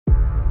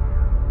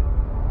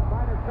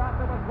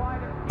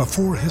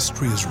Before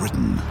history is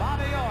written,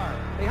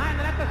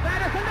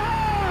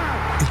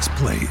 it's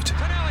played.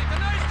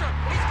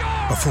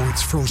 Before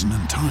it's frozen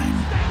in time,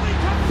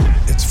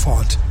 it's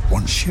fought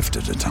one shift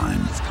at a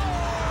time.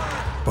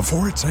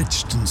 Before it's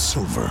etched in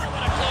silver,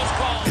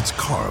 it's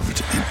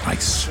carved in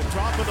ice.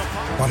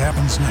 What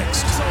happens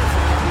next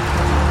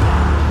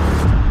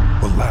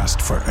will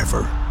last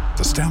forever.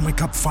 The Stanley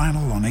Cup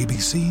Final on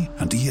ABC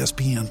and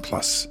ESPN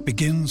Plus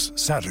begins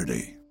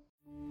Saturday.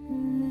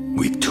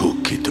 We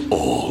took it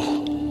all.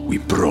 We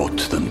brought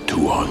them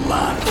to our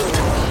land.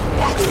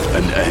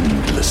 An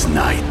endless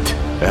night,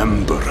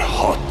 ember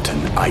hot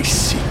and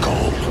icy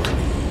cold.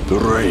 The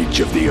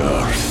rage of the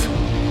earth.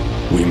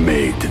 We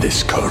made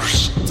this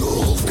curse.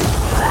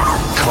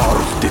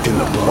 Carved it in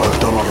the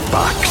blood on our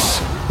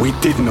backs. We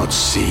did not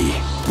see.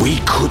 We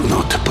could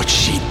not, but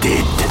she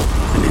did.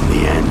 And in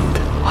the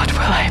end... What will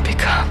I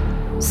become?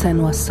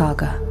 Senua's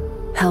Saga.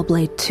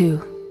 Hellblade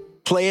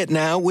 2. Play it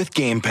now with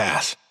Game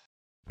Pass.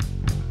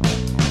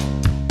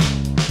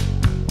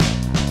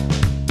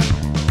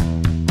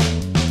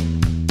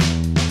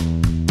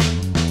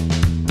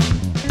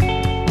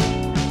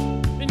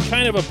 Been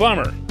kind of a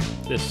bummer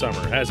this summer,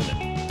 hasn't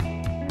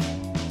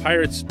it?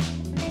 Pirates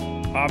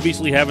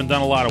obviously haven't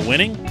done a lot of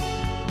winning.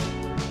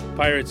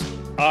 Pirates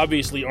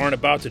obviously aren't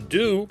about to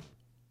do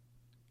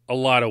a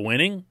lot of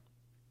winning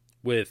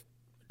with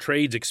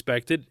trades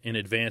expected in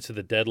advance of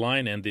the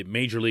deadline and the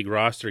Major League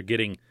roster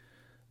getting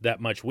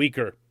that much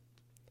weaker.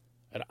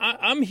 And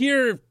I'm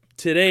here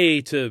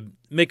today to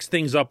mix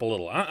things up a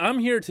little. I'm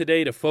here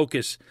today to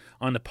focus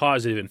on the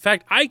positive. In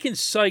fact, I can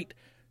cite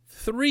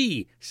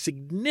 3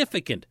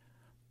 significant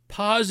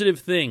positive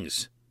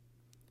things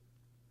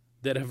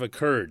that have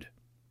occurred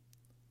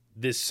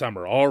this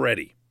summer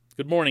already.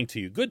 Good morning to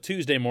you. Good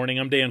Tuesday morning.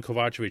 I'm Dan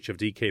Kovacevic of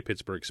DK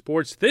Pittsburgh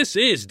Sports. This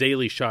is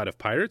Daily Shot of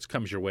Pirates.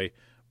 Comes your way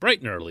bright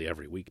and early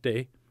every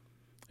weekday.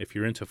 If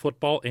you're into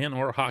football and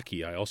or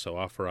hockey, I also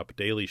offer up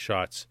daily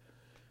shots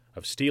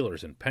of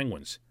Steelers and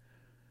Penguins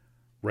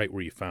right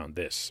where you found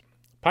this.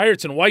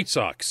 Pirates and White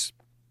Sox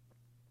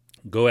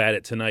go at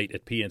it tonight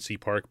at PNC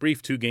Park.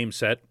 Brief 2-game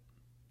set.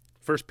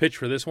 First pitch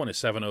for this one is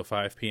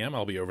 7:05 p.m.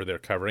 I'll be over there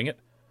covering it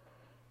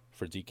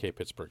for DK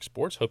Pittsburgh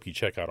Sports. Hope you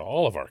check out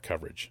all of our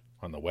coverage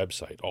on the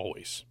website,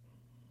 always.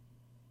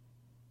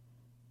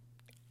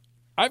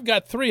 I've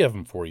got 3 of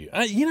them for you.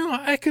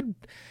 I could,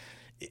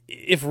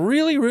 if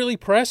really, really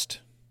pressed,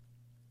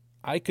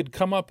 I could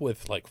come up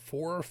with like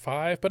 4 or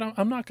 5, but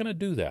I'm not going to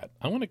do that.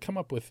 I'm going to come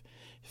up with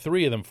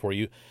 3 of them for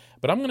you,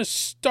 but I'm going to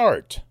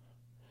start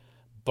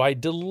by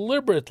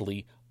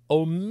deliberately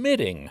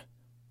omitting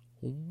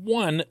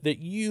one that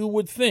you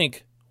would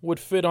think would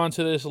fit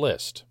onto this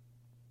list,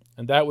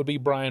 and that would be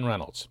Bryan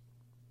Reynolds.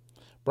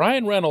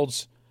 Bryan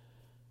Reynolds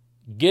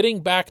getting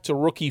back to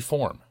rookie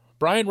form.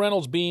 Bryan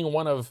Reynolds being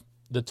one of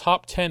the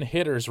top 10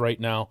 hitters right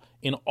now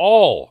in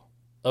all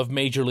of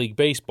Major League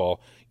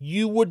Baseball,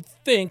 you would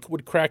think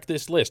would crack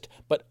this list.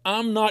 But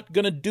I'm not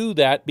going to do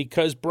that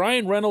because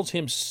Bryan Reynolds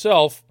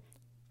himself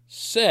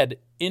said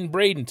in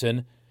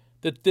Bradenton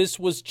that this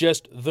was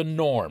just the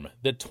norm,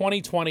 that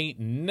 2020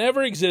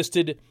 never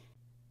existed,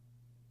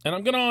 and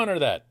I'm going to honor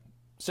that.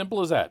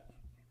 Simple as that.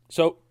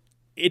 So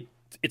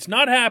it's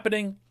not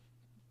happening.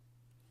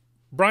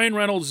 Bryan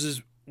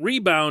Reynolds'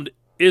 rebound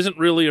isn't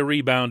really a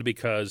rebound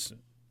because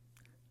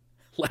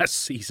last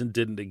season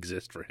didn't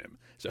exist for him.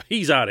 So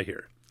he's out of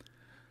here.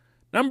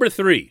 Number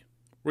 3.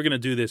 We're going to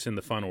do this in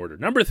the fun order.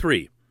 Number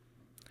 3,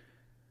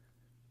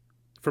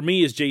 for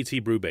me, is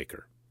JT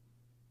Brubaker.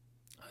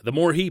 The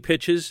more he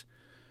pitches,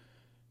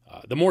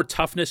 the more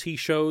toughness he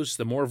shows,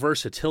 the more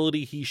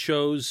versatility he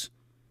shows,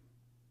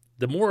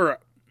 the more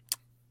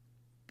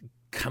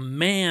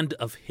command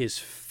of his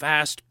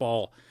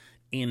fastball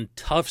in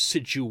tough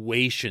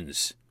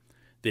situations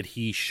that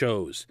he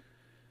shows,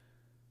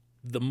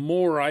 the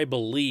more I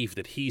believe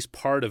that he's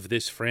part of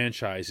this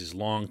franchise's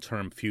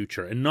long-term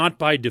future, and not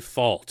by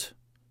default,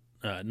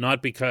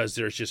 not because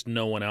there's just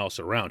no one else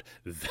around.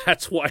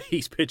 That's why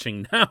he's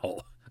pitching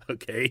now,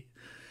 okay?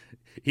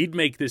 He'd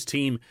make this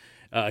team,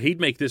 he'd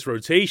make this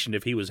rotation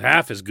if he was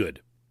half as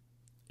good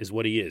as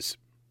what he is.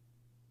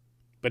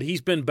 But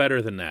he's been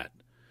better than that.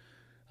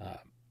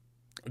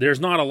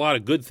 There's not a lot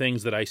of good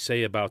things that I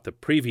say about the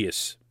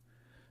previous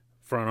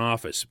front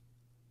office,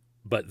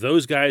 but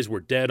those guys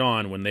were dead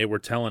on when they were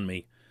telling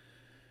me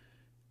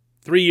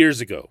 3 years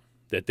ago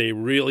that they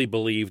really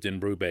believed in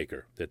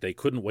Brubaker, that they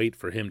couldn't wait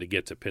for him to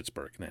get to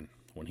Pittsburgh. And then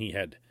when he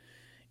had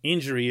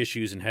injury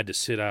issues and had to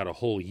sit out a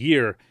whole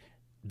year,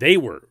 they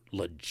were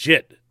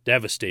legit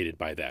devastated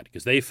by that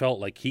because they felt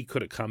like he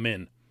could have come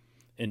in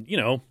and,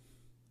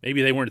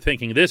 maybe they weren't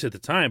thinking this at the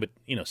time, but,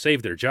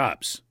 saved their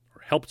jobs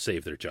or helped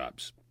save their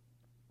jobs.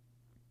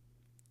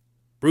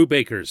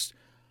 Brubaker's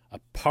a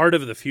part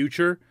of the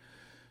future.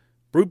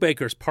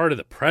 Brubaker's part of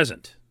the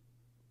present.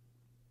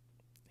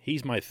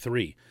 He's my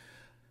 3.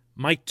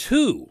 My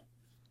 2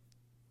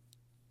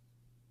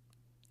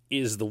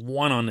 is the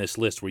one on this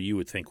list where you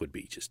would think would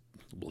be just,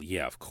 well,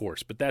 yeah, of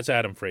course, but that's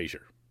Adam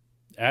Frazier.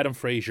 Adam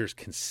Frazier's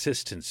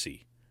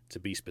consistency to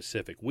be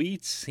specific.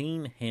 We'd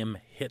seen him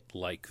hit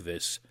like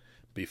this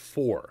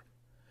before,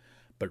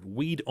 but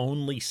we'd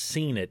only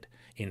seen it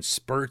in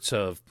spurts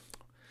of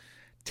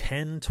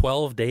 10,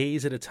 12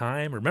 days at a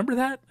time. Remember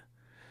that?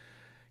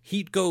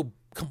 He'd go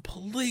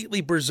completely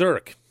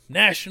berserk,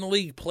 National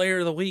League Player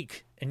of the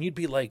Week, and you'd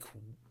be like,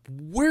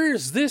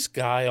 where's this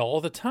guy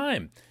all the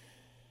time?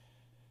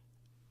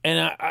 And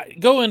I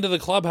go into the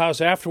clubhouse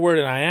afterward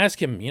and I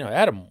ask him,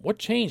 Adam, what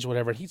changed,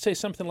 whatever. He'd say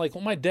something like,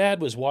 well, my dad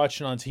was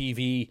watching on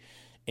TV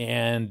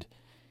and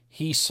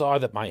he saw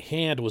that my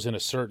hand was in a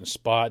certain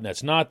spot and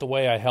that's not the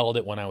way I held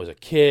it when I was a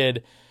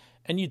kid.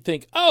 And you'd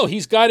think, oh,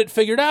 he's got it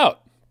figured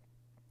out.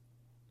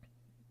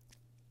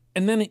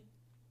 And then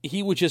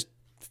he would just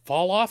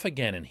fall off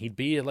again and he'd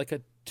be like a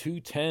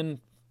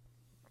 210,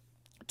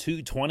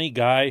 220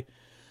 guy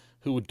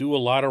who would do a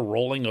lot of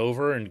rolling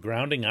over and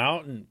grounding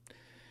out and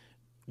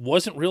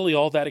wasn't really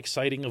all that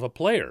exciting of a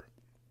player.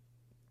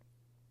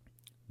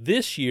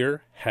 This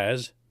year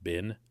has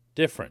been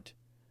different.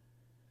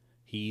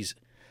 He's,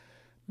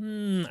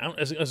 I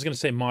was going to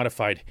say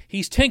modified.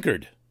 He's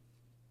tinkered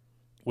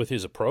with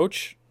his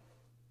approach,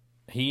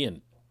 he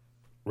and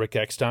Rick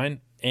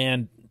Eckstein,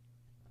 and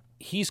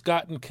he's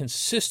gotten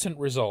consistent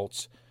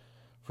results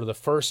for the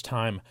first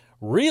time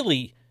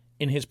really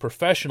in his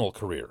professional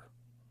career.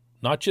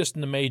 Not just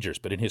in the majors,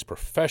 but in his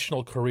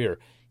professional career.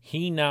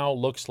 He now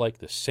looks like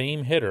the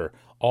same hitter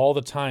all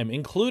the time,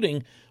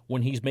 including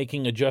when he's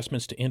making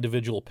adjustments to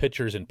individual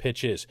pitchers and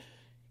pitches.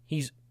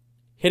 He's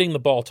hitting the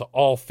ball to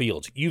all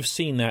fields. You've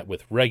seen that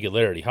with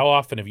regularity. How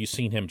often have you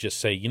seen him just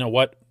say, you know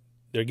what,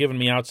 they're giving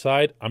me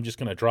outside, I'm just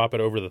going to drop it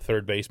over the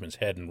third baseman's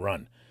head and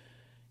run.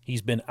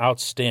 He's been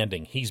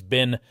outstanding. He's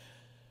been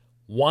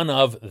one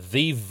of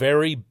the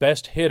very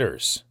best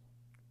hitters,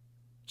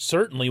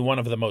 certainly one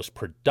of the most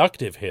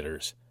productive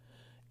hitters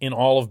in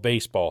all of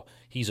baseball.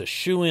 He's a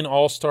shoo-in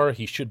all-star.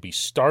 He should be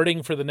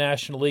starting for the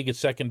National League at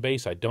second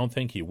base. I don't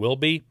think he will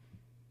be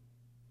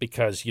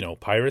because,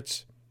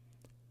 Pirates.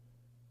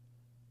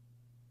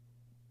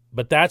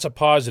 But that's a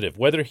positive.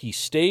 Whether he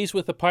stays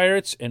with the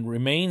Pirates and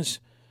remains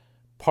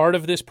part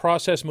of this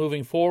process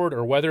moving forward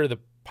or whether the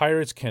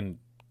Pirates can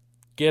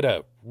get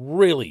a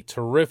really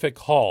terrific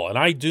haul, and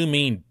I do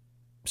mean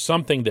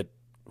something that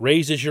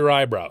raises your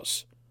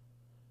eyebrows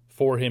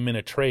for him in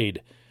a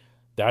trade,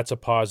 that's a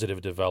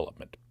positive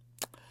development.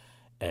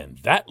 And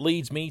that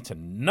leads me to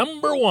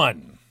number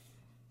one.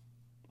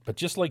 But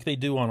just like they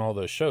do on all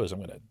those shows, I'm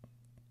going to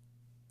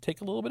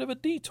take a little bit of a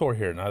detour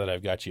here now that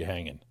I've got you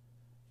hanging.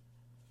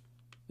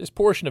 This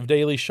portion of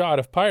Daily Shot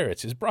of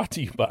Pirates is brought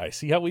to you by,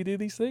 see how we do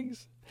these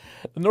things?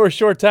 The North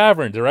Shore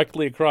Tavern,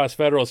 directly across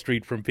Federal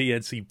Street from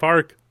PNC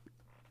Park.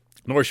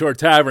 North Shore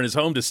Tavern is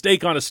home to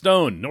Steak on a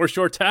Stone. North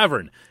Shore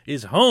Tavern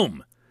is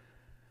home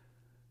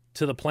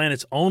to the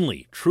planet's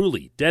only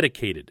truly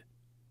dedicated,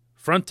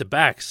 front to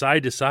back,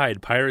 side to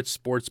side Pirates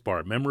sports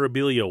bar,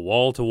 memorabilia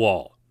wall to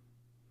wall.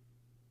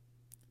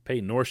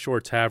 Pay North Shore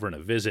Tavern a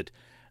visit,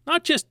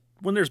 not just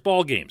when there's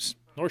ball games.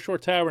 North Shore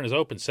Tavern is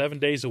open 7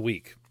 days a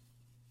week.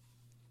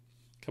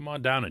 Come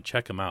on down and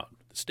check them out.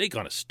 The Steak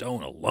on a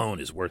Stone alone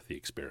is worth the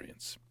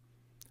experience.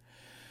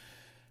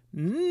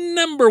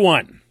 Number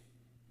one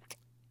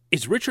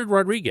is Richard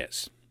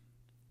Rodriguez.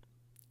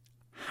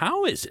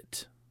 How is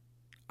it,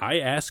 I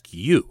ask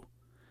you,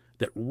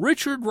 that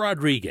Richard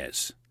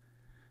Rodriguez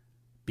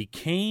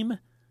became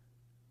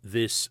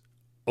this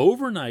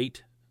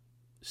overnight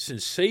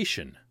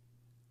sensation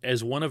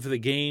as one of the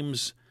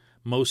game's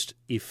most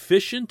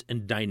efficient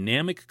and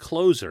dynamic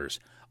closers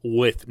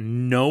with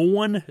no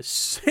one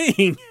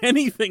saying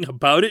anything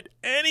about it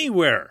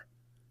anywhere?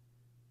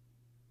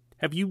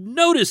 Have you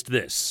noticed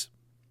this?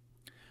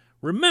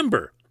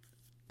 Remember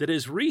that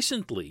as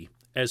recently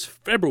as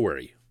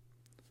February,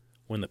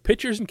 when the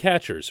pitchers and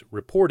catchers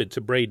reported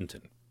to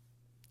Bradenton,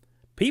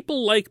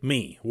 people like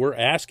me were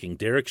asking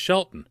Derek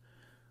Shelton,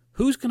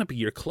 who's going to be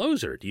your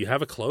closer? Do you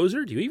have a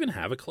closer? Do you even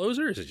have a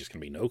closer? Is it just going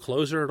to be no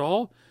closer at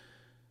all?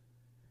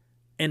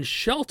 And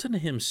Shelton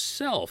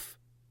himself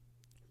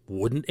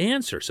wouldn't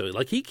answer. So,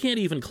 he can't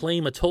even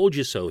claim a told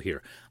you so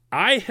here.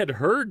 I had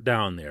heard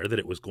down there that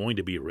it was going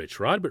to be Rich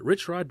Rod, but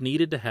Rich Rod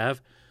needed to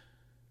have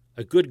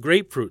a good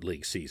Grapefruit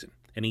League season,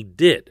 and he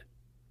did.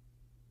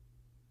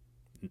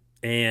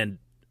 And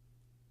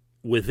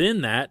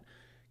within that,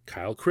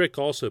 Kyle Crick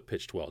also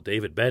pitched well.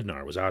 David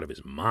Bednar was out of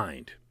his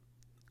mind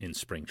in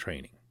spring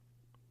training.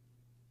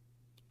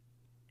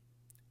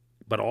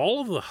 But all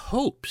of the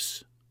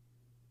hopes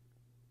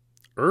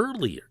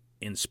earlier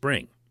in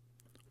spring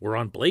were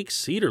on Blake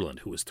Cederland,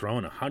 who was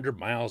throwing 100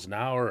 miles an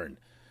hour and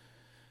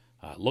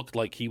looked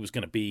like he was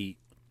going to be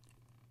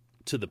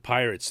to the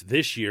Pirates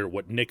this year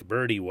what Nick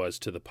Birdie was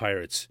to the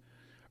Pirates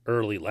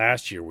early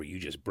last year, where you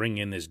just bring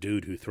in this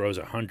dude who throws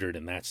 100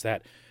 and that's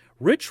that.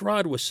 Rich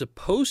Rod was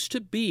supposed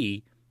to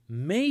be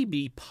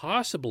maybe,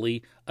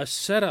 possibly, a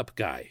setup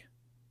guy.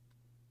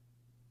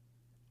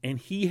 And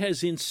he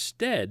has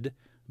instead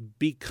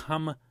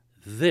become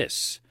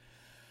this.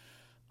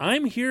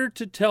 I'm here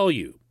to tell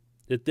you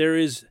that there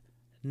is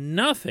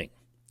nothing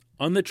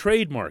on the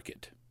trade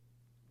market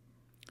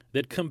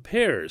that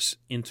compares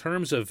in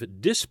terms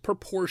of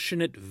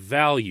disproportionate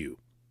value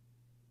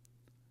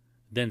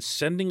than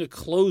sending a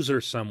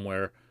closer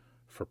somewhere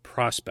for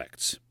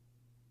prospects.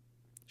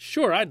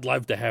 Sure, I'd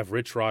love to have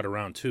Rich Rod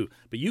around too,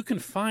 but you can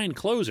find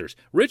closers.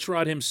 Rich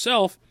Rod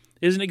himself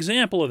is an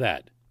example of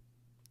that.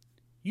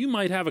 You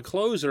might have a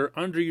closer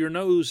under your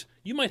nose.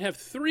 You might have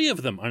 3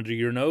 of them under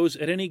your nose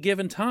at any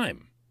given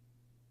time.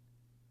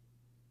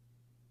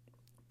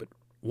 But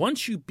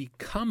once you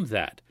become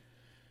that,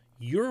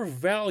 your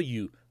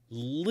value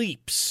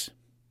leaps,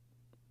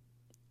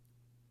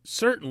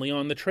 certainly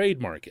on the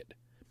trade market,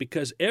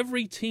 because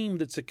every team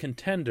that's a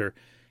contender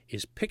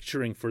is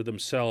picturing for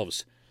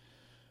themselves,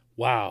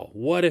 wow,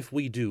 what if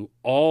we do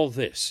all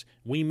this?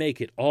 We make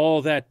it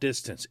all that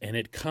distance, and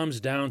it comes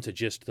down to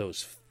just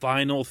those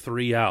final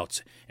 3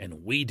 outs,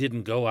 and we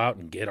didn't go out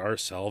and get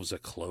ourselves a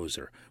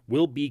closer.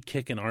 We'll be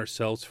kicking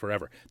ourselves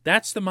forever.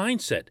 That's the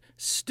mindset.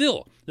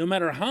 Still, no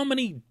matter how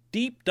many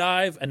deep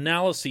dive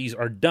analyses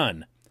are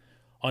done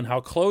on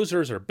how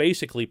closers are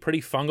basically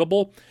pretty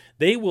fungible,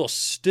 they will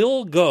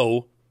still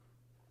go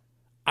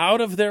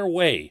out of their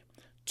way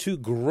to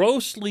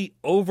grossly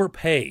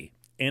overpay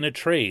in a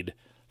trade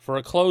for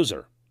a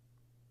closer.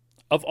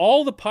 Of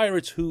all the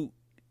Pirates who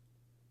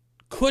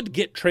could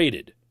get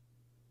traded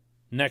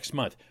next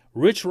month,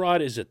 Rich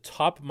Rod is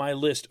atop my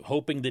list,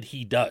 hoping that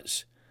he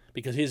does,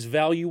 because his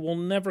value will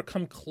never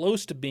come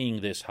close to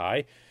being this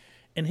high,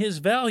 and his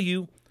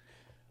value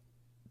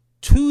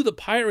to the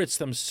Pirates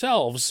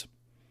themselves,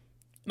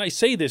 and I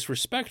say this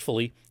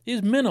respectfully,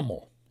 is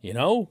minimal, you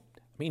know?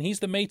 I mean,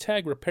 he's the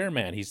Maytag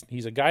repairman.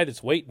 He's a guy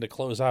that's waiting to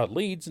close out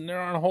leads, and there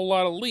aren't a whole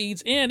lot of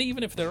leads, and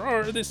even if there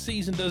are, this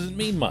season doesn't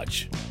mean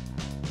much,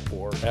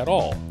 or at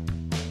all.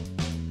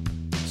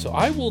 So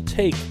I will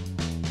take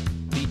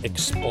the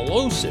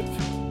explosive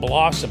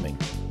blossoming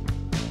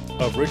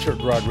of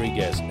Richard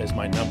Rodriguez as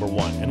my number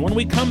 1. And when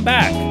we come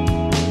back,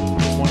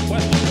 there's one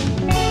question.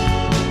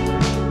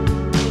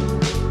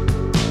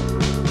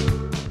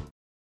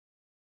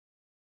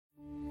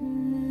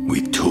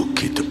 We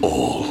took it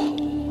all.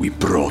 We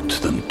brought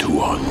them to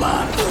our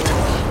land.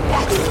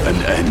 An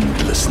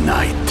endless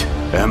night,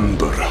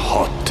 ember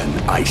hot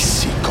and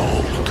icy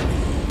cold.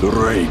 The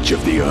rage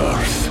of the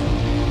earth.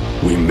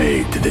 We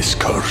made this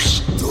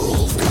curse.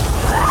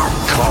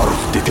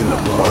 Carved it in the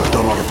blood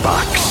on our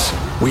backs.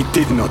 We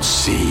did not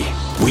see.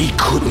 We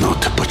could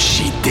not, but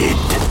she did.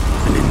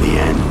 And in the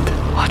end...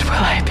 What will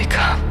I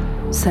become?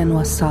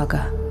 Senua's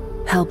Saga.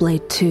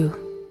 Hellblade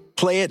 2.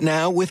 Play it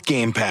now with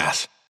Game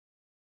Pass.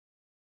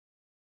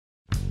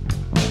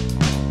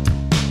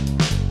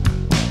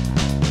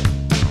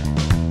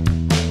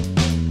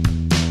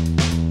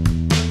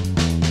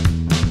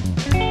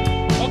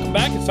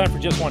 Back, it's time for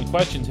just one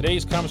question.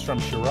 Today's comes from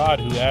Sherrod,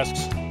 who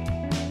asks,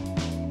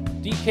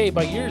 DK,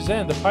 by year's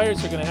end, the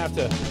Pirates are going to have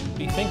to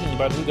be thinking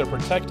about who they're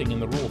protecting in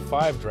the Rule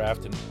 5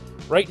 draft. And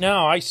right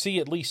now, I see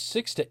at least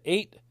 6 to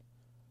 8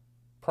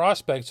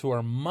 prospects who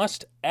are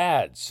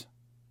must-adds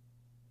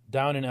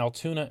down in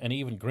Altoona and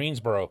even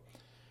Greensboro.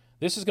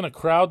 This is going to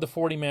crowd the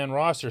 40-man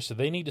roster, so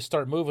they need to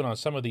start moving on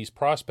some of these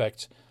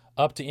prospects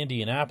up to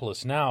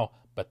Indianapolis now,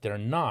 but they're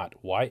not.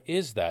 Why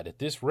is that? At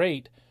this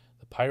rate,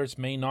 Pirates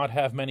may not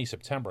have many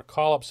September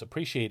call-ups.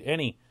 Appreciate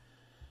any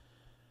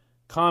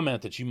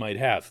comment that you might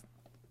have.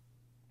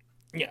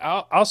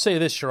 Yeah, I'll say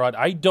this, Sherrod.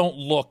 I don't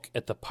look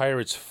at the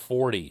Pirates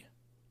 40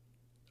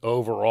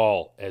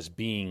 overall as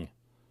being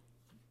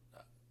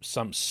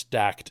some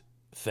stacked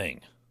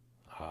thing.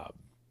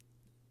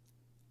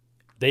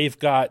 They've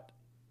got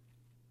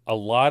a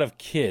lot of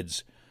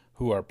kids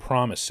who are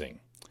promising,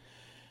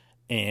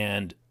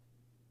 and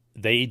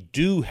they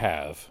do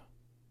have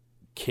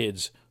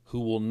kids who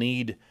will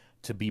need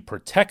to be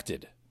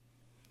protected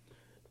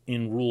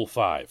in Rule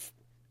 5.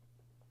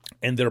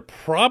 And they're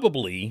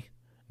probably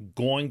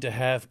going to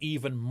have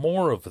even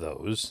more of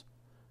those,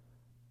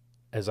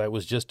 as I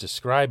was just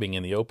describing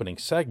in the opening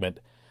segment,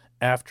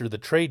 after the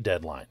trade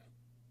deadline.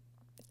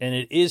 And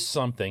it is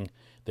something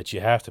that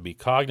you have to be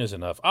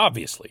cognizant of,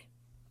 obviously,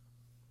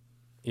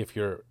 if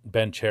you're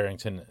Ben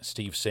Cherington,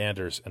 Steve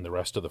Sanders, and the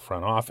rest of the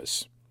front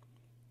office.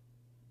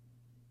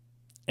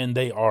 And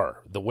they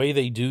are. The way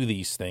they do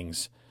these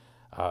things,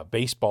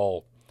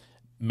 baseball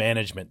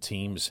management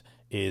teams,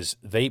 is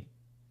they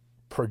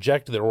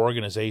project their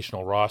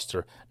organizational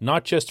roster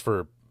not just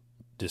for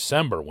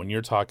December, when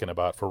you're talking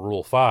about for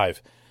Rule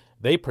 5,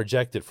 they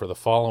project it for the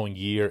following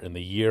year and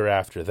the year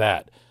after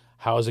that.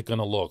 How is it going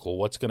to look? Well,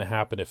 what's going to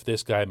happen if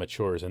this guy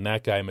matures and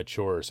that guy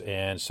matures,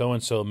 and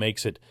so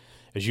makes it,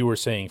 as you were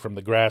saying, from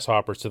the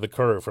Grasshoppers to the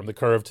Curve, from the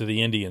Curve to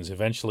the Indians,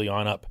 eventually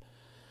on up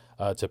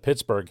to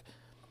Pittsburgh.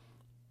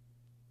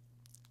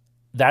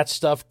 That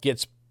stuff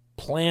gets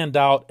planned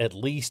out at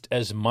least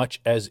as much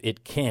as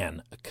it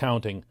can,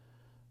 accounting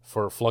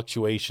for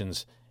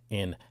fluctuations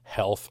in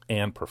health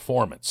and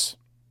performance.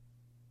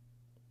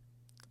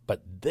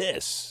 But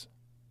this,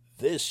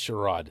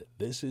 Sherrod,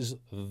 this is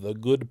the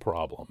good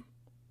problem.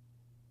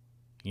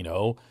 You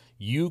know,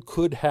 you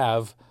could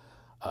have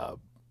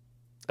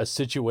a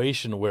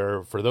situation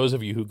where, for those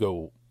of you who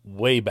go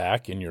way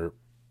back in your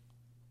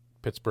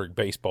Pittsburgh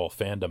baseball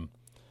fandom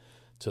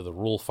to the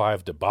Rule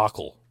 5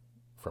 debacle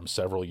from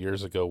several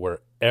years ago where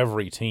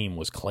every team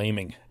was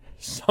claiming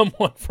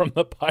someone from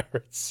the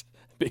Pirates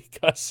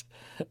because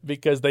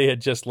they had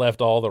just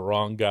left all the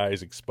wrong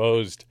guys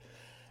exposed.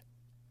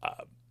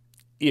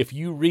 If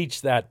you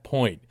reach that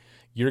point,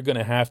 you're going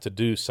to have to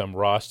do some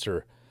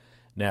roster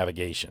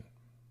navigation.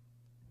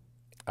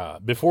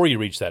 Before you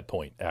reach that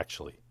point,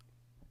 actually,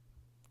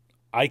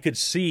 I could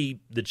see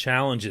the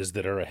challenges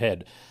that are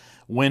ahead.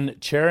 When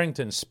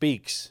Cherington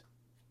speaks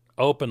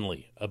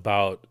openly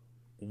about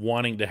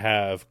wanting to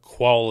have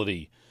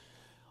quality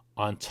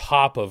on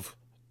top of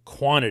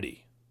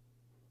quantity,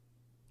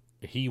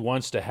 he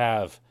wants to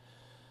have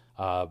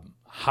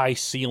high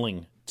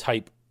ceiling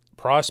type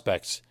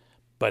prospects,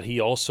 but he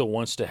also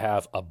wants to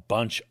have a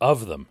bunch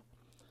of them.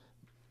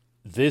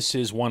 This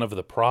is one of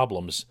the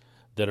problems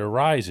that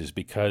arises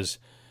because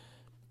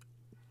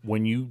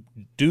when you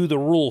do the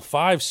Rule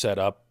 5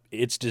 setup,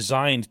 it's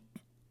designed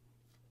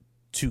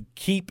to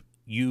keep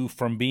you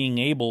from being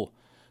able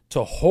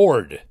to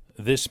hoard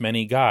this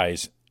many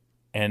guys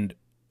and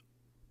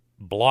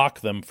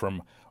block them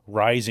from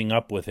rising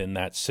up within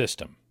that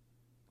system.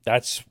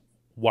 That's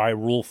why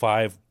Rule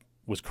 5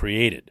 was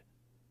created.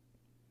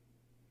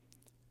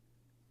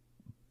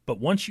 But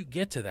once you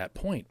get to that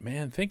point,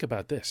 man, think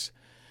about this.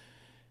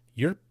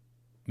 You're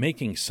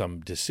making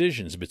some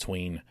decisions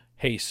between,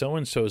 hey,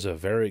 so-and-so is a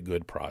very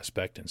good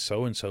prospect and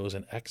so-and-so is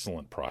an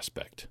excellent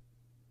prospect.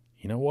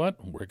 You know what?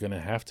 We're going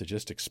to have to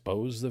just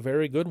expose the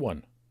very good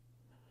one.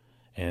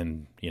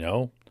 And,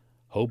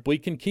 hope we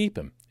can keep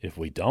him. If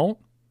we don't,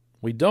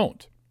 we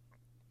don't.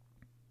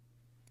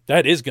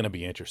 That is going to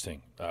be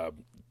interesting.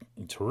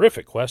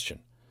 Terrific question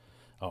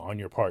on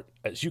your part.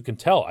 As you can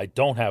tell, I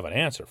don't have an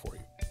answer for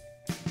you.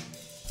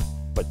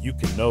 But you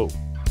can know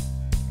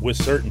with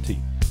certainty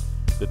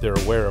that they're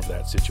aware of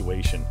that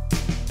situation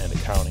and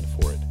accounting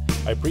for it.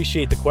 I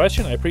appreciate the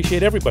question. I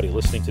appreciate everybody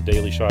listening to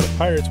Daily Shot of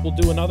Pirates. We'll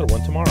do another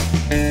one tomorrow.